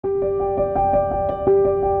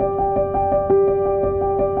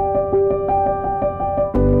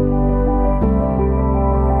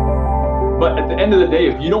But at the end of the day,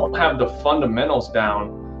 if you don't have the fundamentals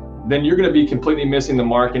down, then you're going to be completely missing the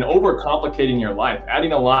mark and overcomplicating your life,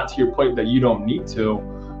 adding a lot to your plate that you don't need to.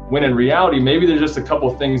 When in reality, maybe there's just a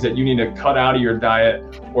couple of things that you need to cut out of your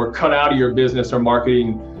diet or cut out of your business or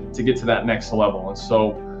marketing to get to that next level. And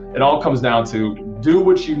so it all comes down to do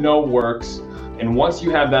what you know works. And once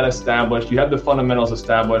you have that established, you have the fundamentals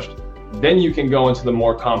established, then you can go into the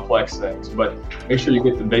more complex things. But make sure you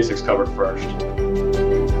get the basics covered first.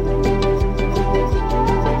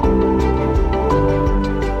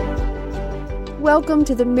 Welcome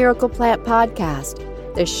to the Miracle Plant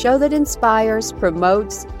Podcast, the show that inspires,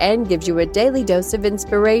 promotes, and gives you a daily dose of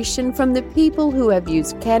inspiration from the people who have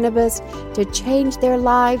used cannabis to change their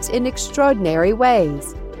lives in extraordinary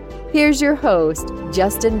ways. Here's your host,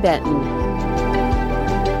 Justin Benton.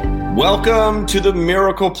 Welcome to the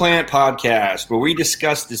Miracle Plant Podcast, where we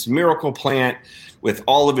discuss this miracle plant with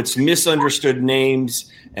all of its misunderstood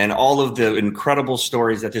names and all of the incredible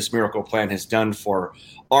stories that this miracle plant has done for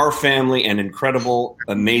our family and incredible,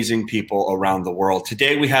 amazing people around the world.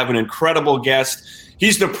 Today, we have an incredible guest.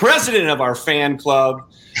 He's the president of our fan club,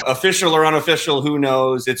 official or unofficial, who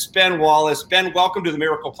knows? It's Ben Wallace. Ben, welcome to the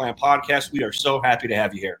Miracle Plant Podcast. We are so happy to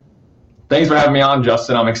have you here. Thanks for having me on,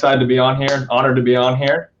 Justin. I'm excited to be on here, honored to be on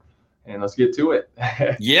here. And let's get to it.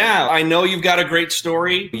 Yeah, I know you've got a great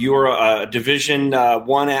story. You were a Division I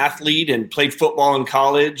athlete and played football in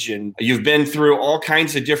college, and you've been through all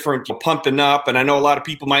kinds of different pumping up. And I know a lot of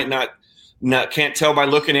people might not can't tell by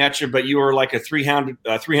looking at you, but you were like a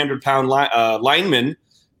 300-pound lineman,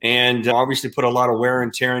 and obviously put a lot of wear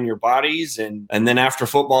and tear in your bodies. And then after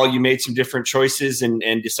football, you made some different choices and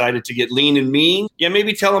decided to get lean and mean. Yeah,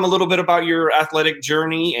 maybe tell them a little bit about your athletic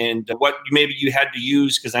journey and what maybe you had to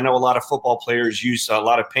use, because I know a lot of football players use a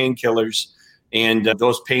lot of painkillers, and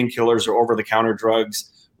those painkillers are over-the-counter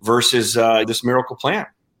drugs versus this miracle plant.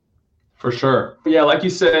 For sure. Yeah, like you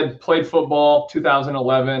said, played football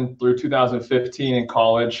 2011 through 2015 in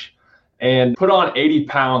college, and put on 80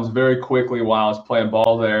 pounds very quickly while I was playing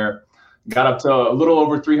ball there. Got up to a little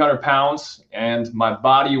over 300 pounds, and my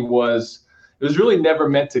body was really never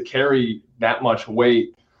meant to carry that much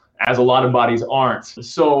weight, as a lot of bodies aren't.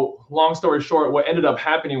 So long story short, what ended up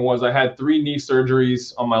happening was I had 3 knee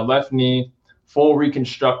surgeries on my left knee, full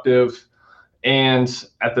reconstructive. And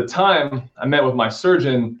at the time, I met with my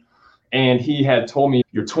surgeon, and he had told me,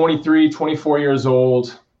 you're 23, 24 years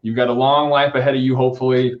old. You've got a long life ahead of you,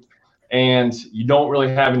 hopefully, and you don't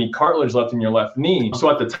really have any cartilage left in your left knee.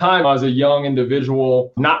 So at the time, I was a young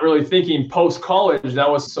individual, not really thinking post-college. That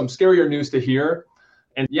was some scarier news to hear.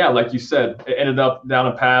 And yeah, like you said, it ended up down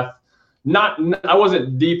a path. I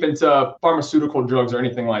wasn't deep into pharmaceutical drugs or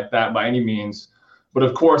anything like that by any means. But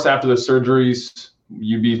of course, after the surgeries,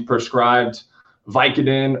 you'd be prescribed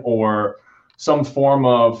Vicodin or some form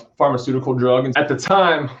of pharmaceutical drug. And at the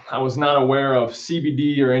time, I was not aware of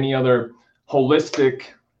CBD or any other holistic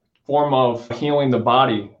form of healing the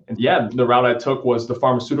body. And yeah, the route I took was the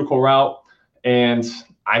pharmaceutical route, and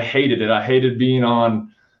I hated it. I hated being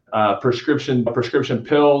on prescription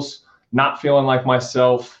pills, not feeling like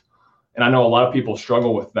myself. And I know a lot of people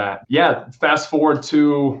struggle with that. Yeah, fast forward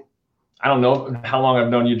to, I don't know how long I've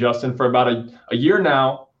known you, Justin, for about a year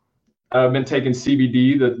now. I've been taking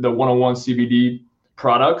CBD, the 101 CBD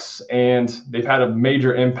products, and they've had a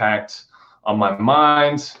major impact on my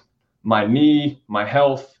mind, my knee, my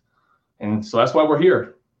health. And so that's why we're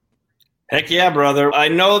here. Heck yeah, brother. I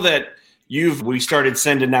know that we started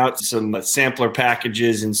sending out some sampler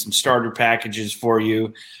packages and some starter packages for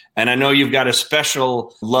you. And I know you've got a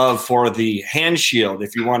special love for the hand shield.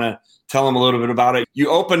 If you want to tell them a little bit about it.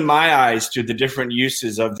 You opened my eyes to the different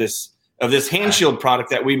uses of this hand shield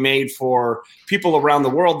product that we made for people around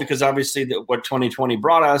the world, because obviously what 2020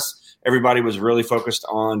 brought us, everybody was really focused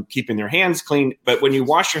on keeping their hands clean. But when you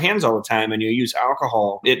wash your hands all the time and you use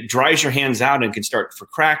alcohol, it dries your hands out and can start for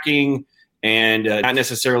cracking, and not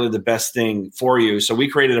necessarily the best thing for you. So we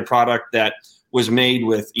created a product that was made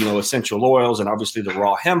with, essential oils and obviously the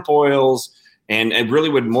raw hemp oils, and it really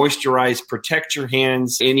would moisturize, protect your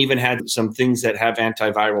hands, and even had some things that have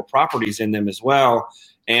antiviral properties in them as well.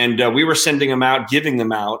 And we were sending them out, giving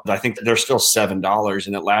them out. I think they're still $7,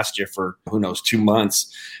 and it lasts you for, 2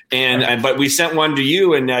 months. But we sent one to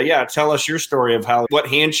you, and tell us your story of what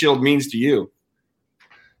Hand Shield means to you.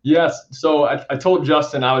 Yes. So I told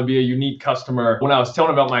Justin I would be a unique customer when I was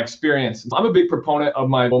telling about my experience. I'm a big proponent of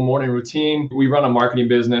my morning routine. We run a marketing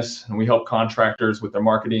business, and we help contractors with their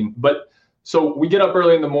marketing. But so we get up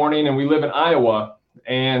early in the morning, and we live in Iowa.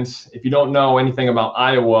 And if you don't know anything about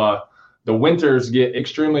Iowa, the winters get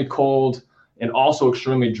extremely cold and also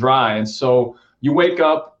extremely dry. And so you wake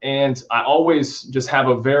up, and I always just have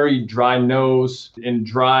a very dry nose and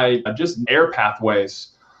dry just air pathways.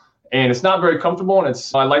 And it's not very comfortable. And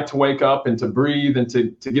I like to wake up and to breathe and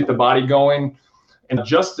to get the body going. And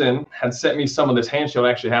Justin had sent me some of this hand shield.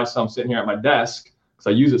 I actually have some sitting here at my desk because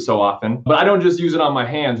I use it so often. But I don't just use it on my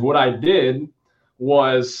hands. What I did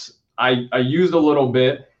was I used a little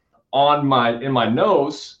bit in my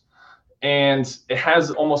nose, and it has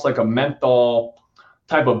almost like a menthol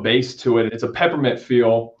type of base to it. It's a peppermint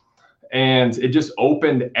feel, and it just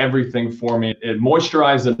opened everything for me. It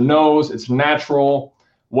moisturized the nose. It's natural.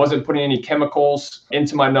 Wasn't putting any chemicals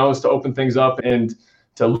into my nose to open things up and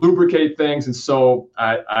to lubricate things. And so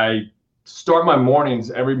I start my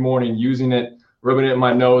mornings every morning using it, rubbing it in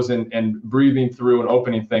my nose and breathing through and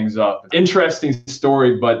opening things up. Interesting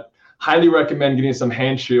story, but highly recommend getting some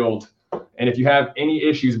hand shield. And if you have any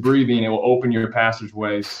issues breathing, it will open your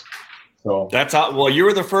passageways. So that's how, well, you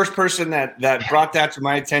were the first person that brought that to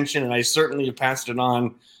my attention, and I certainly have passed it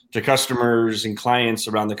on to customers and clients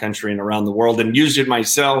around the country and around the world, and used it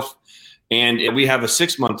myself. And we have a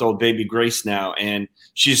 6-month-old baby, Grace, now, and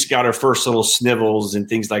she's got her first little snivels and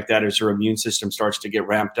things like that as her immune system starts to get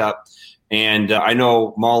ramped up. And I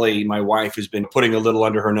know Molly, my wife, has been putting a little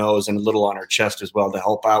under her nose and a little on her chest as well to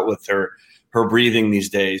help out with her breathing these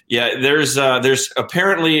days. Yeah, there's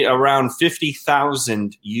apparently around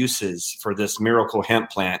 50,000 uses for this miracle hemp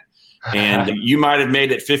plant. And you might have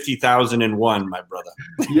made it 50,001, my brother.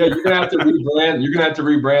 Yeah, you're gonna have to rebrand. You're gonna have to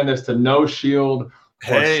rebrand this to No Shield.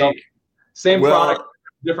 Hey, same product,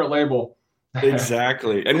 different label.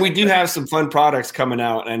 Exactly. And we do have some fun products coming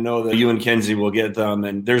out. I know that you and Kenzie will get them.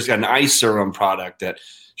 And there's an eye serum product that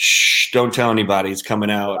don't tell anybody it's coming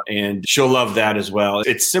out, and she'll love that as well.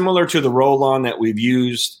 It's similar to the roll-on that we've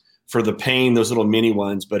used for the pain, those little mini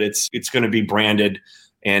ones, but it's going to be branded.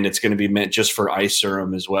 And it's going to be meant just for eye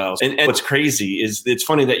serum as well. And what's crazy is it's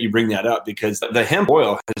funny that you bring that up, because the hemp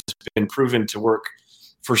oil has been proven to work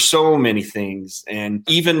for so many things. And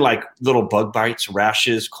even like little bug bites,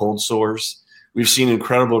 rashes, cold sores, we've seen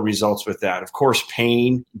incredible results with that. Of course,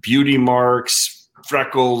 pain, beauty marks,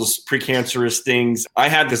 freckles, precancerous things. I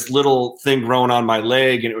had this little thing growing on my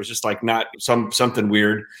leg, and it was just like not something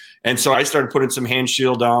weird. And so I started putting some hand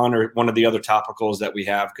shield on, or one of the other topicals that we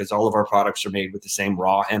have, because all of our products are made with the same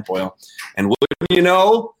raw hemp oil. And what you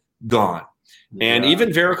know, gone. And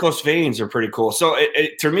even varicose veins are pretty cool. So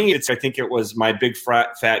to me, I think it was my big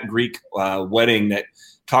fat Greek wedding that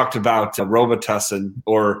talked about Robitussin,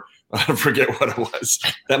 or I forget what it was.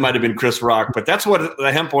 That might have been Chris Rock, but that's what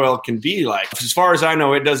the hemp oil can be like. As far as I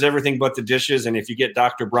know, it does everything but the dishes. And if you get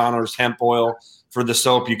Dr. Bronner's hemp oil for the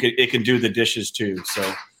soap, it can do the dishes too.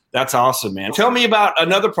 So that's awesome, man. Tell me about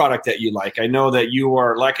another product that you like. I know that you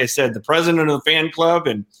are, like I said, the president of the fan club,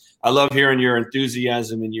 and I love hearing your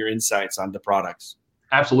enthusiasm and your insights on the products.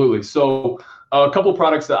 Absolutely. So a couple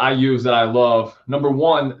products that I use that I love. Number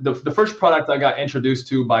one, the first product I got introduced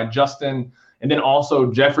to by Justin, and then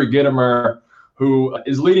also Jeffrey Gitomer, who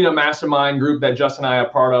is leading a mastermind group that Justin and I are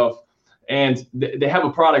part of. And they have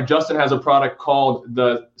a product. Justin has a product called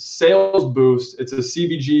the Sales Boost. It's a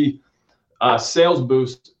CBG sales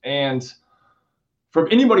boost. And from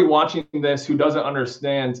anybody watching this who doesn't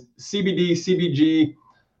understand, CBG,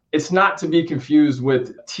 it's not to be confused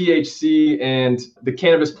with THC and the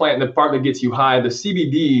cannabis plant and the part that gets you high. The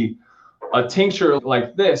CBD, a tincture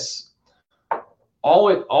like this,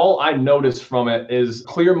 all I notice from it is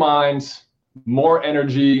clear minds, more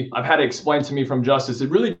energy. I've had it explained to me from Justice. It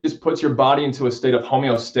really just puts your body into a state of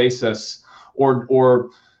homeostasis or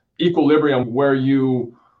equilibrium, where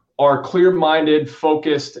you are clear-minded,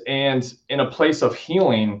 focused, and in a place of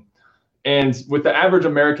healing. And with the average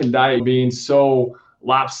American diet being so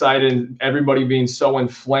lopsided, everybody being so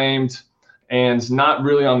inflamed and not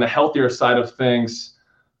really on the healthier side of things,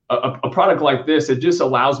 a product like this, it just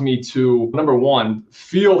allows me to, number one,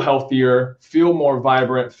 feel healthier, feel more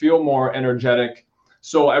vibrant, feel more energetic.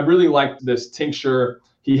 So I really like this tincture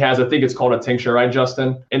he has. I think it's called a tincture, right,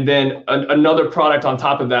 Justin? And then another product on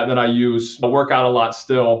top of that I use. I work out a lot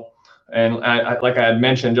still. And like I had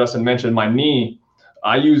mentioned, Justin mentioned my knee.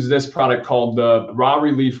 I use this product called the Raw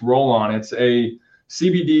Relief Roll-On. It's a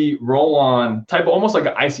CBD roll-on type, almost like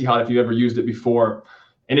an Icy Hot if you've ever used it before.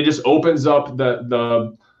 And it just opens up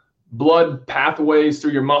the blood pathways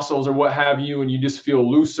through your muscles or what have you, and you just feel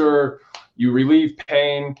looser. You relieve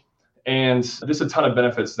pain, and just a ton of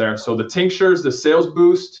benefits there. So the tinctures, the Sales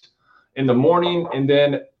Boost in the morning, and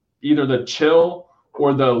then either the Chill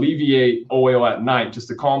or the Alleviate oil at night, just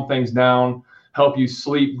to calm things down, help you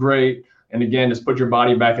sleep great, and again, just put your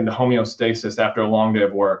body back into homeostasis after a long day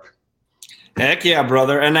of work. Heck yeah,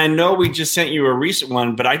 brother. And I know we just sent you a recent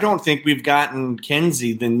one, but I don't think we've gotten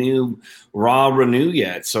Kenzie the new Raw Renew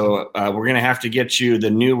yet. So we're going to have to get you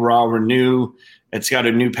the new Raw Renew. It's got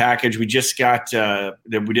a new package. We just got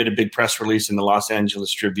we did a big press release in the Los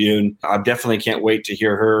Angeles Tribune. I definitely can't wait to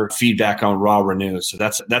hear her feedback on Raw Renew. So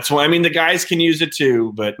that's why, I mean, the guys can use it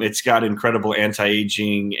too, but it's got incredible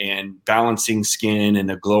anti-aging and balancing skin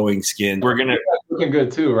and a glowing skin. We're going to looking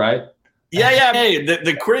good too, right? Yeah. Hey,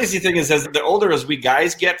 the crazy thing is, as the older as we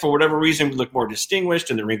guys get, for whatever reason, we look more distinguished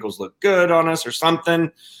and the wrinkles look good on us or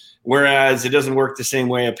something. Whereas it doesn't work the same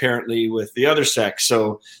way, apparently, with the other sex.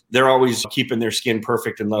 So they're always keeping their skin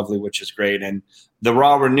perfect and lovely, which is great. And the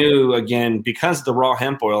Raw Renew, again, because the raw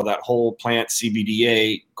hemp oil, that whole plant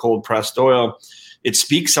CBDA, cold pressed oil, it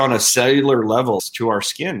speaks on a cellular level to our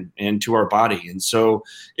skin and to our body. And so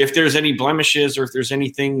if there's any blemishes or if there's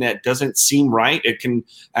anything that doesn't seem right, it can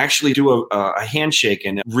actually do a handshake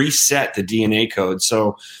and reset the DNA code.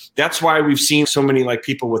 So that's why we've seen so many like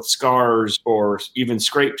people with scars or even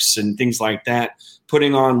scrapes and things like that.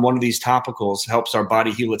 Putting on one of these topicals helps our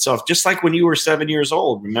body heal itself. Just like when you were 7 years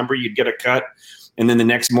old, remember you'd get a cut and then the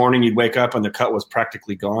next morning you'd wake up and the cut was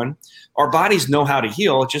practically gone. Our bodies know how to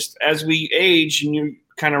heal. Just as we age and you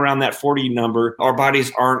kind of around that 40 number, our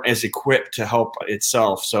bodies aren't as equipped to help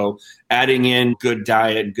itself. So adding in good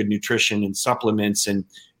diet, good nutrition and supplements and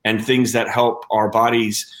things that help our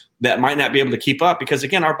bodies that might not be able to keep up, because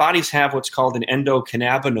again, our bodies have what's called an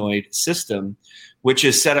endocannabinoid system, which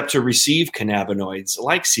is set up to receive cannabinoids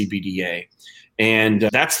like CBDA. And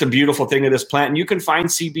that's the beautiful thing of this plant. And you can find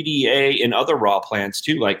CBDA in other raw plants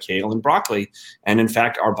too, like kale and broccoli. And in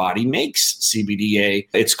fact, our body makes CBDA.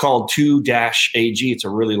 It's called 2-AG. It's a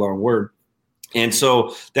really long word. And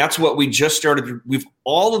so that's what we just started.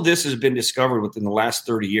 All of this has been discovered within the last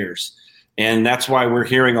 30 years. And that's why we're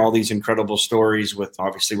hearing all these incredible stories with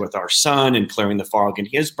our son and clearing the fog in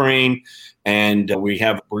his brain. And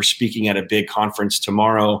we're speaking at a big conference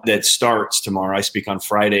tomorrow that starts tomorrow. I speak on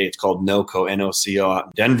Friday. It's called NOCO, N-O-C-O, out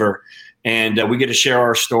in Denver. And we get to share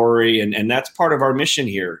our story. And that's part of our mission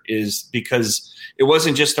here, is because it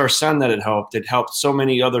wasn't just our son that it helped. It helped so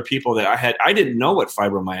many other people that I didn't know what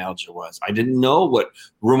fibromyalgia was. I didn't know what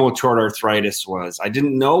rheumatoid arthritis was. I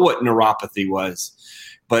didn't know what neuropathy was.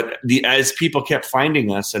 But as people kept finding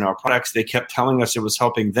us and our products, they kept telling us it was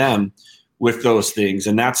helping them with those things.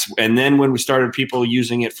 And then when we started people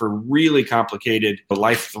using it for really complicated,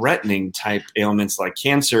 life-threatening type ailments like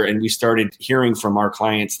cancer, and we started hearing from our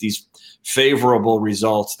clients these favorable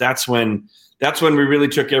results, that's when we really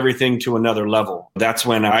took everything to another level. That's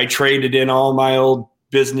when I traded in all my old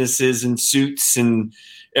businesses and suits and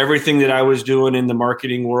everything that I was doing in the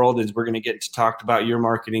marketing world. As we're going to get to talk about your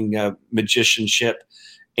marketing magicianship.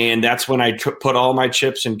 And that's when I put all my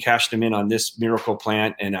chips and cashed them in on this miracle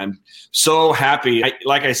plant. And I'm so happy.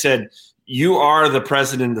 Like I said, you are the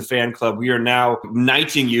president of the fan club. We are now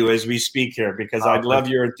knighting you as we speak here, because I love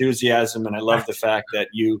your enthusiasm. And I love the fact that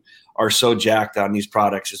you are so jacked on these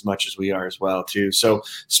products as much as we are as well, too. So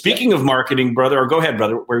speaking of marketing, brother, or go ahead,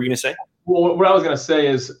 brother, what were you going to say? Well, what I was going to say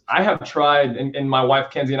is I have tried, and my wife,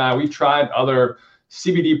 Kenzie, and I, we've tried other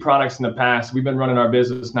CBD products in the past. We've been running our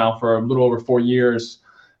business now for a little over 4 years.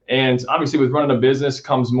 And obviously with running a business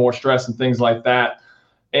comes more stress and things like that.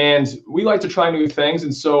 And we like to try new things.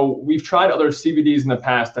 And so we've tried other CBDs in the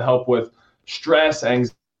past to help with stress,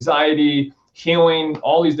 anxiety, healing,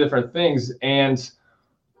 all these different things. And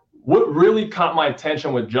what really caught my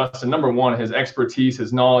attention with Justin, number one, his expertise,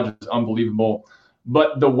 his knowledge is unbelievable.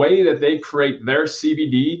 But the way that they create their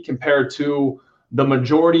CBD compared to the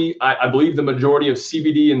majority, I believe the majority of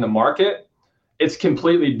CBD in the market, it's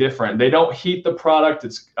completely different. They don't heat the product.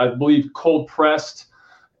 It's, I believe, cold pressed.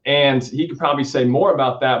 And he could probably say more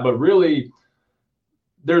about that. But really,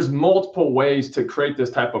 there's multiple ways to create this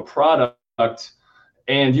type of product.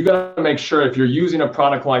 And you got to make sure if you're using a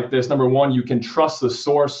product like this, number one, you can trust the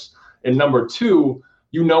source. And number two,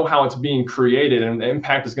 you know how it's being created and the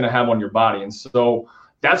impact it's going to have on your body. And so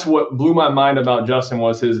that's what blew my mind about Justin,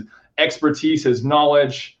 was his expertise, his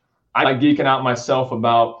knowledge. I like geeking out myself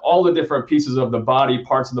about all the different pieces of the body,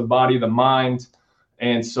 parts of the body, the mind.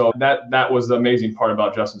 And so that was the amazing part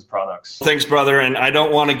about Justin's products. Thanks, brother. And I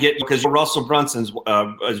don't want to get, because Russell Brunson's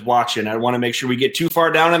is watching, I want to make sure we get too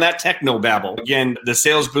far down in that techno babble. Again, the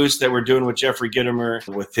sales boost that we're doing with Jeffrey Gitomer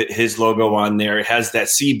with his logo on there, it has that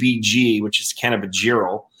CBG, which is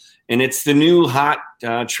cannabigerol. And it's the new hot,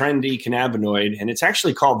 trendy cannabinoid. And it's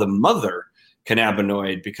actually called the mother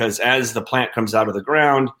cannabinoid, because as the plant comes out of the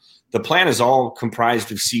ground, the plant is all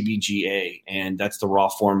comprised of CBGA, and that's the raw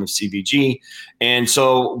form of CBG. And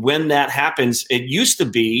so when that happens, it used to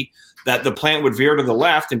be that the plant would veer to the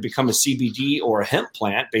left and become a CBD or a hemp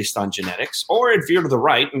plant based on genetics, or it'd veer to the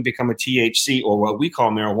right and become a THC, or what we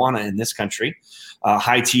call marijuana in this country,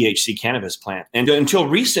 high THC cannabis plant. And until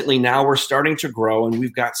recently now, we're starting to grow, and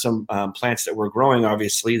we've got some plants that we're growing,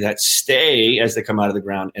 obviously, that stay as they come out of the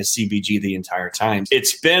ground as CBG the entire time.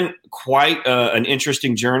 It's been quite an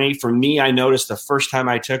interesting journey. For me, I noticed the first time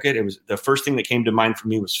I took it, it was the first thing that came to mind for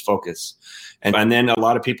me was focus. And then a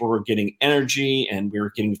lot of people were getting energy, and we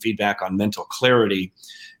were getting feedback on mental clarity.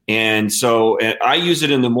 And so I use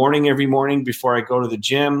it in the morning, every morning before I go to the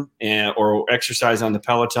gym or exercise on the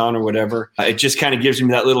Peloton or whatever. It just kind of gives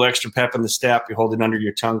me that little extra pep in the step. You hold it under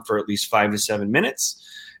your tongue for at least 5 to 7 minutes,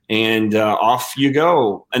 and off you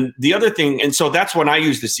go. And the other thing, and so that's when I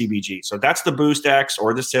use the CBG. So that's the Boost X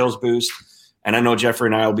or the Sales Boost. And I know Jeffrey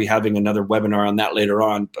and I will be having another webinar on that later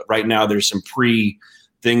on. But right now there's some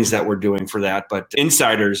things that we're doing for that, but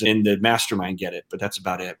insiders in the mastermind get it, but that's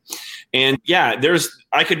about it. And yeah,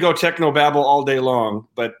 I could go technobabble all day long,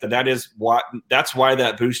 but that's why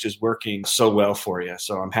that boost is working so well for you.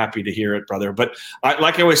 So I'm happy to hear it, brother. But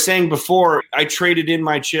like I was saying before, I traded in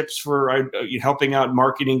my chips for helping out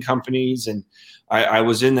marketing companies, and I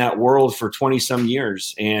was in that world for 20 some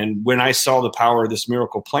years. And when I saw the power of this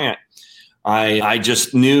miracle plant, I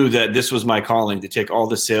just knew that this was my calling, to take all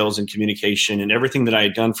the sales and communication and everything that I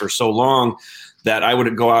had done for so long, that I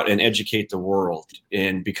would go out and educate the world.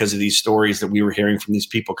 And because of these stories that we were hearing from these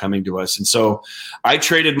people coming to us. And so I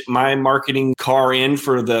traded my marketing car in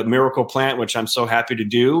for the miracle plant, which I'm so happy to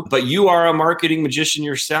do. But you are a marketing magician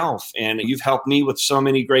yourself, and you've helped me with so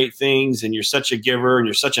many great things. And you're such a giver, and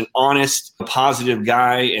you're such an honest, positive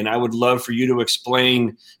guy. And I would love for you to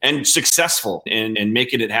explain, and successful and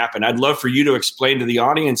making it happen. I'd love for you to explain to the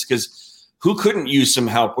audience, because who couldn't use some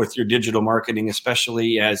help with your digital marketing,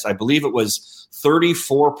 especially as I believe it was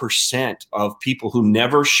 34% of people who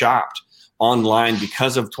never shopped online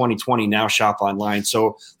because of 2020 now shop online.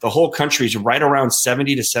 So the whole country is right around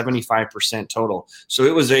 70 to 75% total. So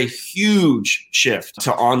it was a huge shift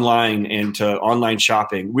to online and to online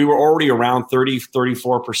shopping. We were already around 30,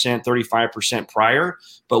 34%, 35% prior,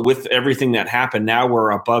 but with everything that happened, now we're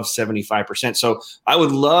above 75%. So I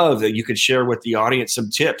would love that you could share with the audience some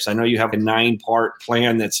tips. I know you have a 9-part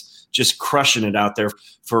plan that's just crushing it out there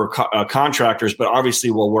for contractors, but obviously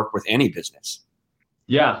will work with any business.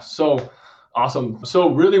 Yeah, so awesome. So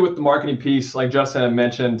really with the marketing piece, like Justin had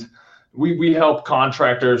mentioned, we help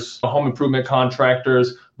contractors, home improvement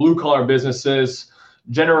contractors, blue collar businesses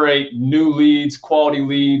generate new leads, quality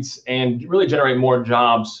leads, and really generate more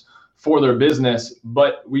jobs for their business.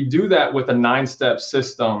 But we do that with a 9-step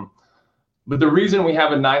system. But the reason we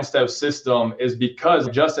have a 9-step system is because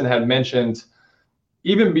Justin had mentioned,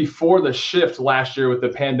 even before the shift last year with the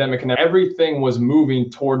pandemic, and everything was moving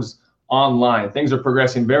towards online. Things are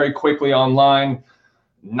progressing very quickly online.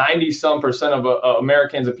 90% of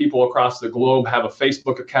Americans and people across the globe have a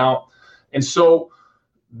Facebook account. And so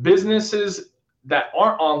businesses that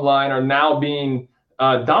aren't online are now being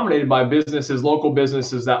dominated by local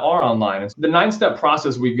businesses that are online. And the 9-step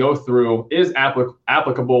process we go through is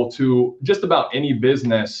applicable to just about any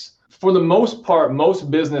business. For the most part, most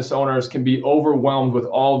business owners can be overwhelmed with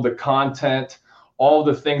all the content, all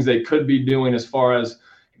the things they could be doing as far as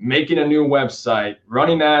making a new website,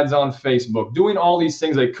 running ads on Facebook, doing all these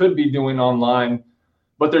things they could be doing online,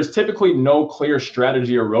 but there's typically no clear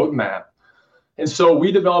strategy or roadmap. And so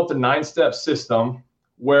we developed a 9-step system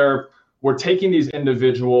where we're taking these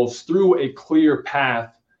individuals through a clear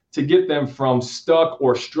path to get them from stuck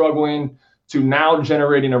or struggling to now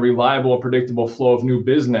generating a reliable and predictable flow of new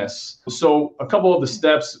business. So a couple of the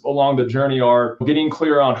steps along the journey are getting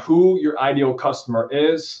clear on who your ideal customer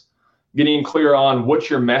is, getting clear on what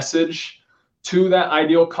your message to that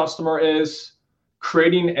ideal customer is,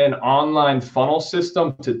 creating an online funnel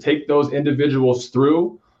system to take those individuals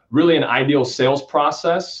through really an ideal sales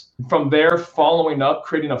process. From there, following up,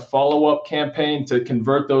 creating a follow-up campaign to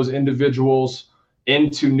convert those individuals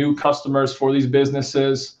into new customers for these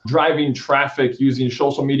businesses, driving traffic using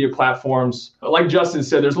social media platforms. Like Justin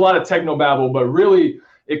said, there's a lot of technobabble, but really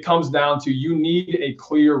it comes down to you need a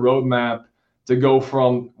clear roadmap to go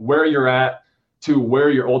from where you're at to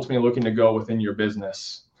where you're ultimately looking to go within your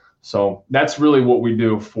business. So that's really what we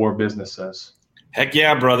do for businesses. Heck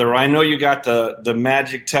yeah, brother. I know you got the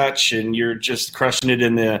magic touch, and you're just crushing it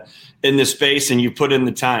in the space, and you put in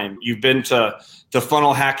the time. You've been to the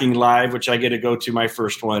Funnel Hacking Live, which I get to go to my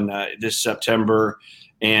first one this September,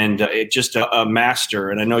 and it's just a master.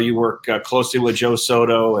 And I know you work closely with Joe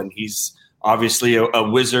Soto, and he's obviously a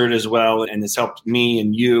wizard as well, and has helped me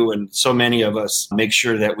and you and so many of us make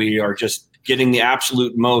sure that we are just getting the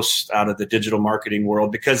absolute most out of the digital marketing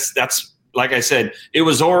world, because that's, like I said, it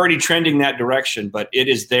was already trending that direction, but it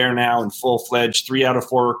is there now in full-fledged. 3 out of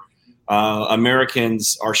 4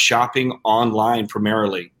 Americans are shopping online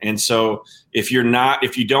primarily. And so if you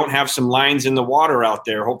don't have some lines in the water out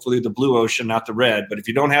there, hopefully the blue ocean, not the red, but if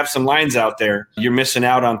you don't have some lines out there, you're missing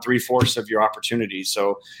out on 3/4 of your opportunities.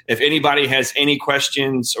 So if anybody has any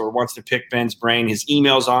questions or wants to pick Ben's brain, his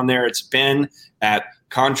email's on there. It's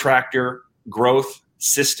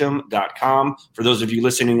ben@contractorgrowthsystem.com. For those of you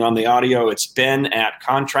listening on the audio, it's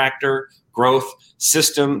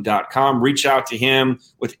ben@contractorgrowthsystem.com. Reach out to him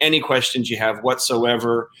with any questions you have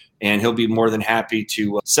whatsoever, and he'll be more than happy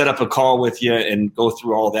to set up a call with you and go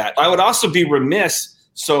through all that. I would also be remiss,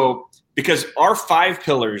 because our 5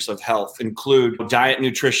 pillars of health include diet,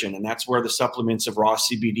 nutrition, and that's where the supplements of raw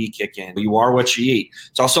CBD kick in. You are what you eat.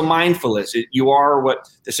 It's also mindfulness. You are what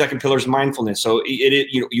the second pillar is, mindfulness. So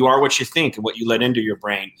you are what you think and what you let into your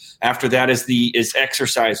brain. After that is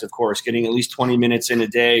exercise, of course, getting at least 20 minutes in a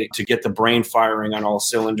day to get the brain firing on all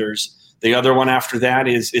cylinders. The other one after that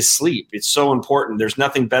is sleep. It's so important. There's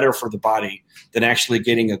nothing better for the body than actually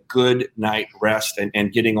getting a good night rest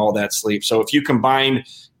and getting all that sleep. So if you combine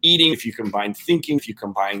eating, if you combine thinking, if you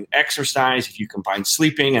combine exercise, if you combine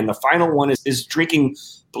sleeping, and the final one is drinking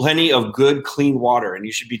plenty of good, clean water. And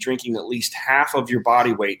you should be drinking at least half of your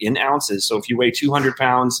body weight in ounces. So if you weigh 200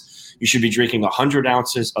 pounds, you should be drinking 100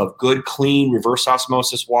 ounces of good, clean, reverse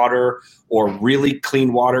osmosis water, or really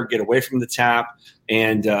clean water. Get away from the tap.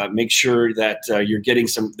 And make sure that you're getting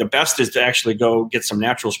the best is to actually go get some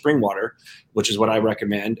natural spring water, which is what I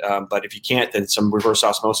recommend. But if you can't, then some reverse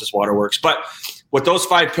osmosis water works. But with those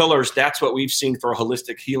 5 pillars, that's what we've seen for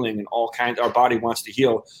holistic healing and all kinds. Our body wants to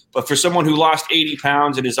heal. But for someone who lost 80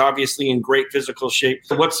 pounds and is obviously in great physical shape,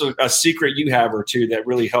 what's a secret you have or two that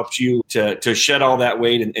really helped you to shed all that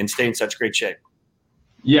weight and stay in such great shape?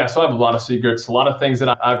 Yeah, so I have a lot of secrets, a lot of things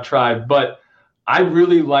that I've tried, but I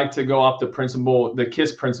really like to go off the principle, the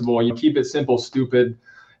KISS principle. You keep it simple, stupid.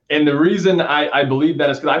 And the reason I believe that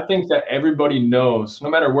is because I think that everybody knows, no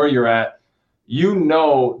matter where you're at, you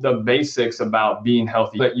know the basics about being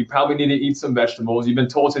healthy. That you probably need to eat some vegetables. You've been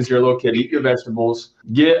told since you're a little kid, eat your vegetables.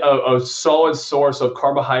 Get a solid source of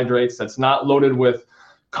carbohydrates that's not loaded with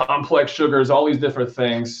complex sugars, all these different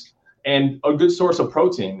things, and a good source of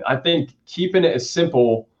protein. I think keeping it as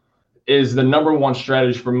simple is the number one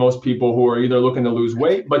strategy for most people who are either looking to lose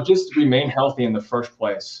weight, but just remain healthy in the first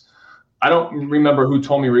place. I don't remember who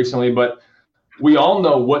told me recently, but we all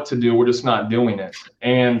know what to do. We're just not doing it.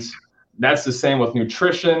 And that's the same with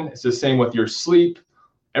nutrition. It's the same with your sleep.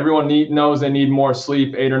 Everyone knows they need more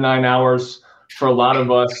sleep, 8 or 9 hours for a lot of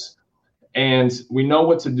us. And we know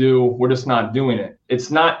what to do. We're just not doing it. It's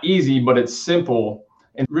not easy, but it's simple.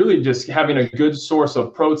 And really just having a good source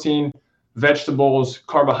of protein, vegetables,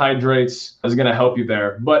 carbohydrates is going to help you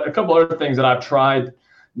there. But a couple other things that I've tried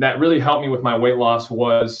that really helped me with my weight loss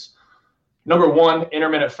was, number one,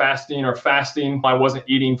 intermittent fasting or fasting. I wasn't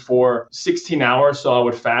eating for 16 hours, so I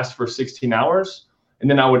would fast for 16 hours, and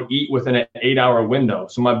then I would eat within an 8-hour window.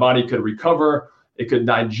 So my body could recover, it could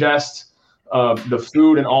digest the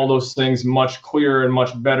food and all those things much clearer and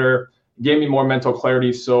much better, gave me more mental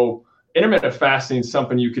clarity. So intermittent fasting is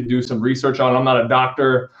something you could do some research on. I'm not a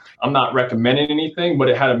doctor. I'm not recommending anything, but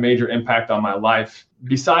it had a major impact on my life.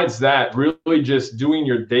 Besides that, really just doing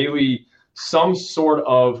your daily, some sort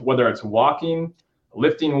of, whether it's walking,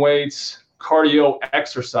 lifting weights, cardio,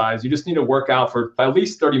 exercise, you just need to work out for at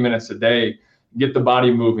least 30 minutes a day, get the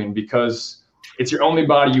body moving, because it's your only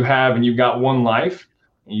body you have and you've got one life,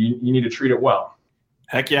 and you need to treat it well.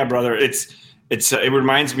 Heck yeah, brother. It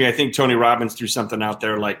reminds me, I think Tony Robbins threw something out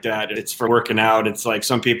there like that. It's for working out. It's like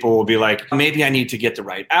some people will be like, maybe I need to get the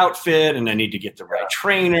right outfit and I need to get the right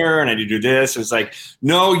trainer and I need to do this. It's like,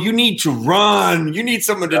 no, you need to run. You need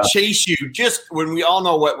someone to chase you. Just when we all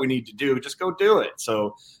know what we need to do, just go do it.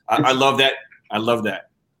 So I love that. I love that.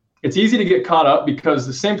 It's easy to get caught up because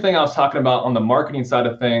the same thing I was talking about on the marketing side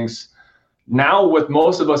of things, now with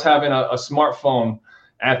most of us having a smartphone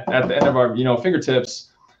at the end of our fingertips,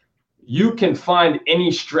 you can find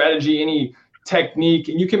any strategy, any technique,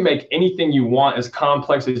 and you can make anything you want as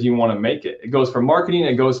complex as you want to make it. It goes for marketing,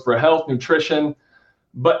 it goes for health, nutrition.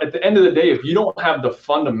 But at the end of the day, if you don't have the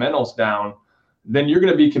fundamentals down, then you're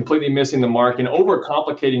going to be completely missing the mark and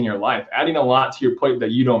overcomplicating your life, adding a lot to your plate that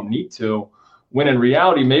you don't need to, when in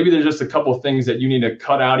reality, maybe there's just a couple of things that you need to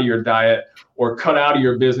cut out of your diet or cut out of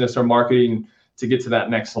your business or marketing to get to that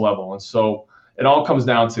next level. And so it all comes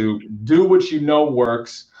down to do what you know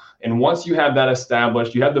works. And once you have that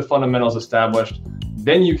established, you have the fundamentals established,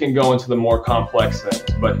 then you can go into the more complex things.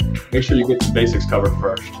 But make sure you get the basics covered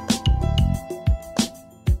first.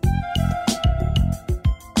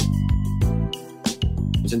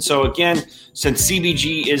 conditions. And so again, since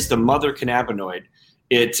CBG is the mother cannabinoid,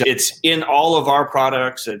 it's in all of our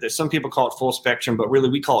products. Some people call it full spectrum, but really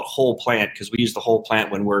we call it whole plant because we use the whole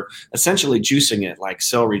plant when we're essentially juicing it like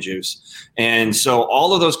celery juice. And so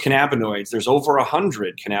all of those cannabinoids, there's over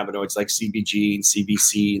 100 cannabinoids like CBG and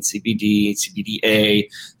CBC and CBD and CBDA.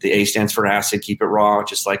 The A stands for acid, keep it raw,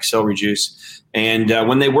 just like celery juice. And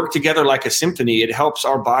when they work together like a symphony, it helps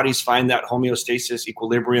our bodies find that homeostasis,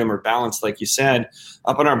 equilibrium, or balance, like you said.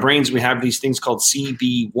 Up in our brains, we have these things called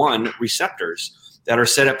CB1 receptors that are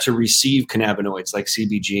set up to receive cannabinoids like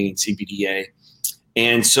CBG and CBDA.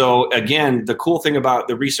 And so, again, the cool thing about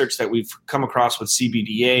the research that we've come across with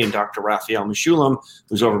CBDA and Dr. Raphael Mechoulam,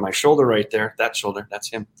 who's over my shoulder right there, that shoulder,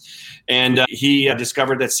 that's him. And he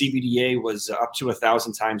discovered that CBDA was up to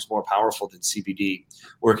 1,000 times more powerful than CBD,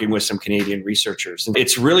 working with some Canadian researchers. And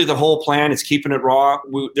it's really the whole plan. It's keeping it raw.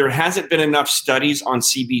 There hasn't been enough studies on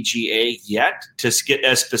CBGA yet to get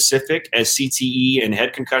as specific as CTE and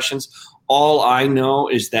head concussions. All I know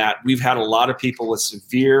is that we've had a lot of people with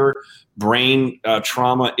severe brain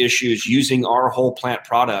trauma issues using our whole plant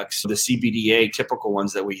products, the CBDA typical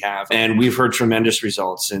ones that we have. And we've heard tremendous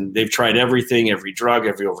results. And they've tried everything, every drug,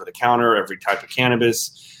 every over-the-counter, every type of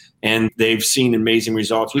cannabis. And they've seen amazing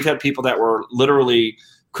results. We've had people that were literally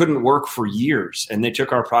couldn't work for years, and they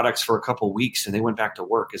took our products for a couple of weeks and they went back to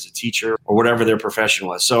work as a teacher or whatever their profession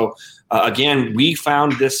was. So again, we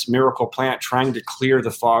found this miracle plant trying to clear the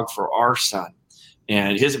fog for our son,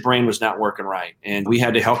 and his brain was not working right. And we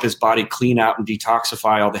had to help his body clean out and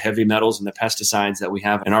detoxify all the heavy metals and the pesticides that we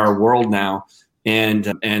have in our world now. And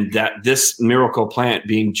that this miracle plant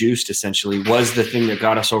being juiced essentially was the thing that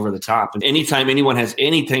got us over the top. And anytime anyone has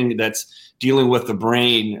anything that's dealing with the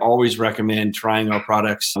brain, always recommend trying our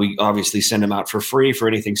products. We obviously send them out for free for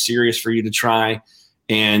anything serious for you to try.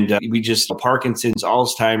 And we just, Parkinson's,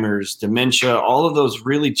 Alzheimer's, dementia, all of those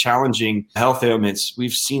really challenging health ailments.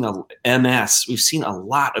 We've seen MS. We've seen a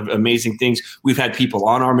lot of amazing things. We've had people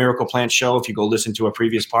on our Miracle Plant show, if you go listen to a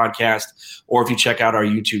previous podcast, or if you check out our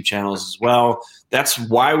YouTube channels as well. That's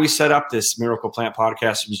why we set up this Miracle Plant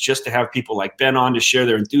podcast. It was just to have people like Ben on to share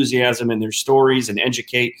their enthusiasm and their stories and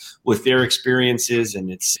educate with their experiences.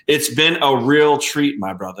 And it's been a real treat,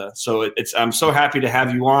 my brother. So I'm so happy to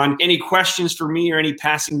have you on. Any questions for me or any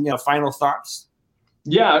passing final thoughts?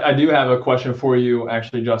 Yeah, I do have a question for you,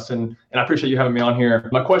 actually, Justin, and I appreciate you having me on here.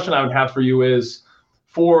 My question I would have for you is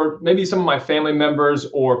for maybe some of my family members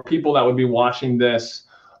or people that would be watching this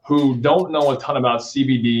who don't know a ton about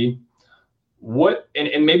CBD.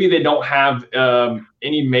 And maybe they don't have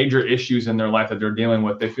any major issues in their life that they're dealing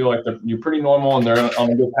with. They feel like you're pretty normal and they're on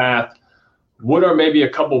a good path. What are maybe a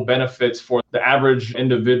couple benefits for the average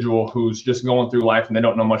individual who's just going through life and they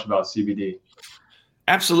don't know much about CBD?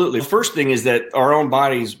 Absolutely. The first thing is that our own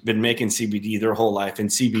body's been making CBD their whole life, and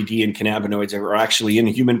CBD and cannabinoids are actually in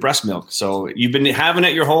human breast milk. So you've been having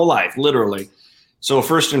it your whole life, literally. So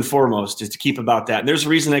first and foremost is to keep about that. And there's a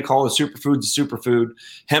reason they call the superfood the superfood.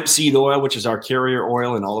 Hemp seed oil, which is our carrier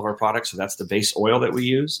oil in all of our products, so that's the base oil that we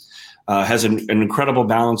use, has an incredible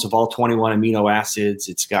balance of all 21 amino acids.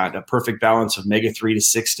 It's got a perfect balance of omega-3 to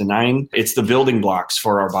 6 to 9. It's the building blocks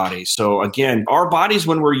for our bodies. So again, our bodies,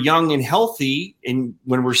 when we're young and healthy and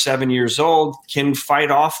when we're 7 years old, can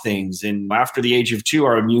fight off things. And after the age of 2,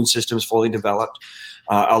 our immune system is fully developed.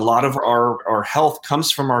 A lot of our health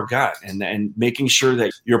comes from our gut, and making sure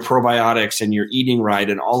that your probiotics and you're eating right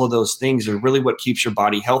and all of those things are really what keeps your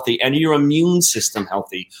body healthy and your immune system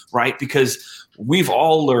healthy, right? Because we've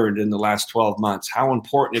all learned in the last 12 months how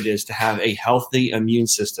important it is to have a healthy immune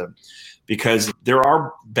system, because there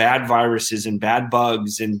are bad viruses and bad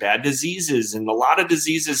bugs and bad diseases, and a lot of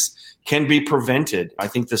diseases can be prevented. I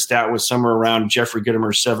think the stat was somewhere around Jeffrey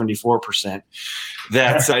Gitomer's 74%.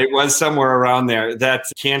 It was somewhere around there. That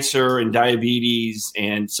cancer and diabetes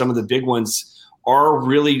and some of the big ones are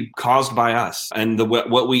really caused by us and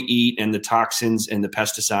what we eat and the toxins and the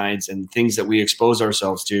pesticides and things that we expose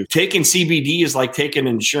ourselves to. Taking CBD is like taking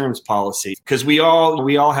an insurance policy, because we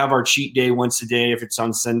all have our cheat day once a day, if it's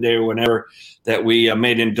on Sunday or whenever, that we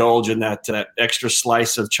may indulge in that extra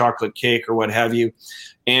slice of chocolate cake or what have you.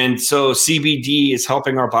 And so CBD is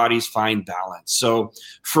helping our bodies find balance. So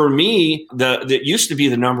for me, that used to be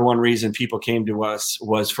the number one reason people came to us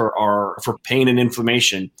was for pain and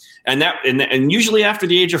inflammation. And usually after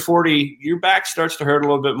the age of 40, your back starts to hurt a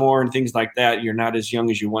little bit more and things like that. You're not as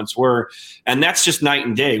young as you once were. And that's just night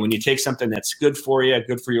and day. When you take something that's good for you,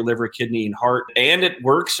 good for your liver, kidney, and heart, and it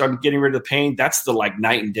works on getting rid of the pain, that's the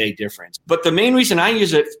night and day difference. But the main reason I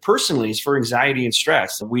use it personally is for anxiety and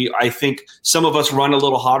stress. I think some of us run a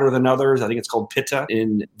little hotter than others. I think it's called pitta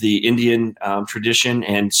in the Indian tradition.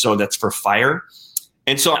 And so that's for fire.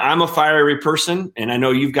 And so I'm a fiery person, and I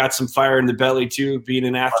know you've got some fire in the belly too, being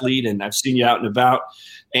an athlete, and I've seen you out and about.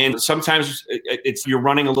 And sometimes you're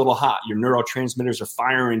running a little hot. Your neurotransmitters are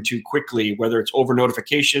firing too quickly, whether it's over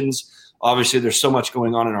notifications. Obviously, there's so much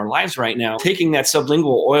going on in our lives right now. Taking that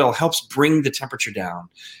sublingual oil helps bring the temperature down,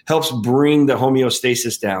 helps bring the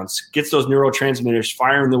homeostasis down, gets those neurotransmitters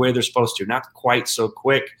firing the way they're supposed to, not quite so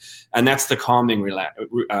quick. And that's the calming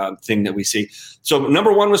thing that we see. So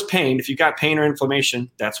number one was pain. If you got pain or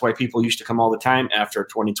inflammation, that's why people used to come all the time. After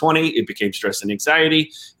 2020, it became stress and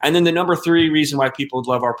anxiety. And then the number three reason why people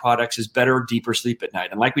love our products is better, deeper sleep at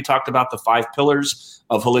night. And like we talked about, the 5 pillars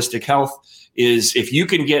of holistic health is if you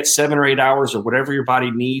can get 7 or 8 hours or whatever your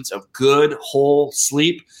body needs of good, whole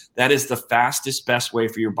sleep, that is the fastest, best way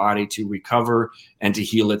for your body to recover and to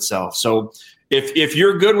heal itself. So if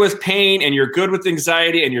you're good with pain and you're good with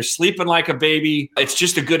anxiety and you're sleeping like a baby, it's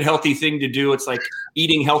just a good, healthy thing to do. It's like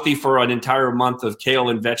eating healthy for an entire month of kale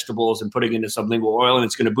and vegetables and putting into sublingual oil, and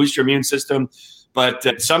it's going to boost your immune system.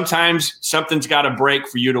 But sometimes something's got to break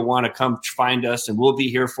for you to want to come find us, and we'll be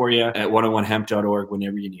here for you at 101hemp.org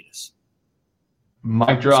whenever you need us.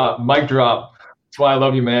 Mic drop. That's why I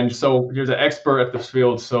love you, man. So you're the expert at this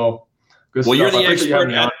field. So good well, stuff. You're the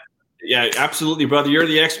expert. Yeah, absolutely, brother. You're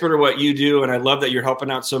the expert at what you do, and I love that you're helping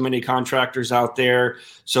out so many contractors out there.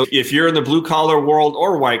 So if you're in the blue-collar world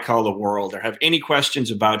or white-collar world or have any questions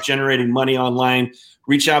about generating money online,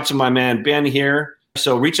 reach out to my man Ben here.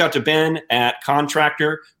 So reach out to Ben at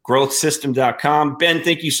contractorgrowthsystem.com. Ben,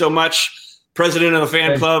 thank you so much. President of the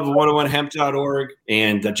fan club of 101hemp.org.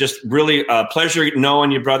 And just really a pleasure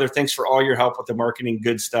knowing you, brother. Thanks for all your help with the marketing,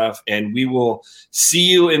 good stuff. And we will see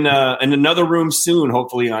you in another room soon,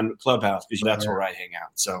 hopefully on Clubhouse, because that's where I hang out.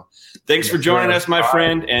 So thanks for joining us, my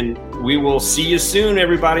friend. And we will see you soon,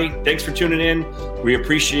 everybody. Thanks for tuning in. We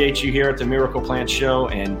appreciate you here at the Miracle Plant Show,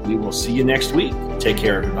 and we will see you next week. Take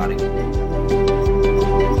care, everybody.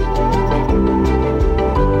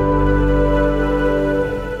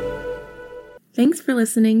 Thanks for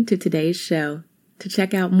listening to today's show. To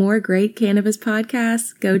check out more great cannabis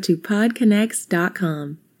podcasts, go to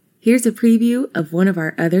podconnects.com. Here's a preview of one of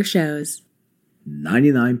our other shows.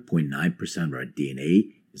 99.9% of our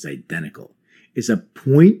DNA is identical. It's a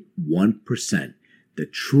 0.1%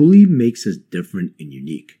 that truly makes us different and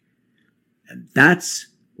unique. And that's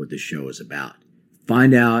what the show is about.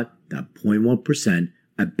 Find out that 0.1%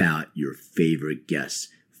 about your favorite guests.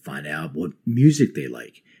 Find out what music they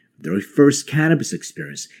like, their first cannabis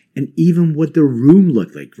experience, and even what their room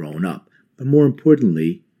looked like growing up. But more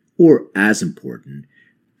importantly, or as important,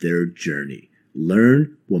 their journey.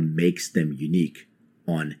 Learn what makes them unique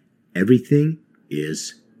on Everything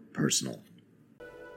is Personal.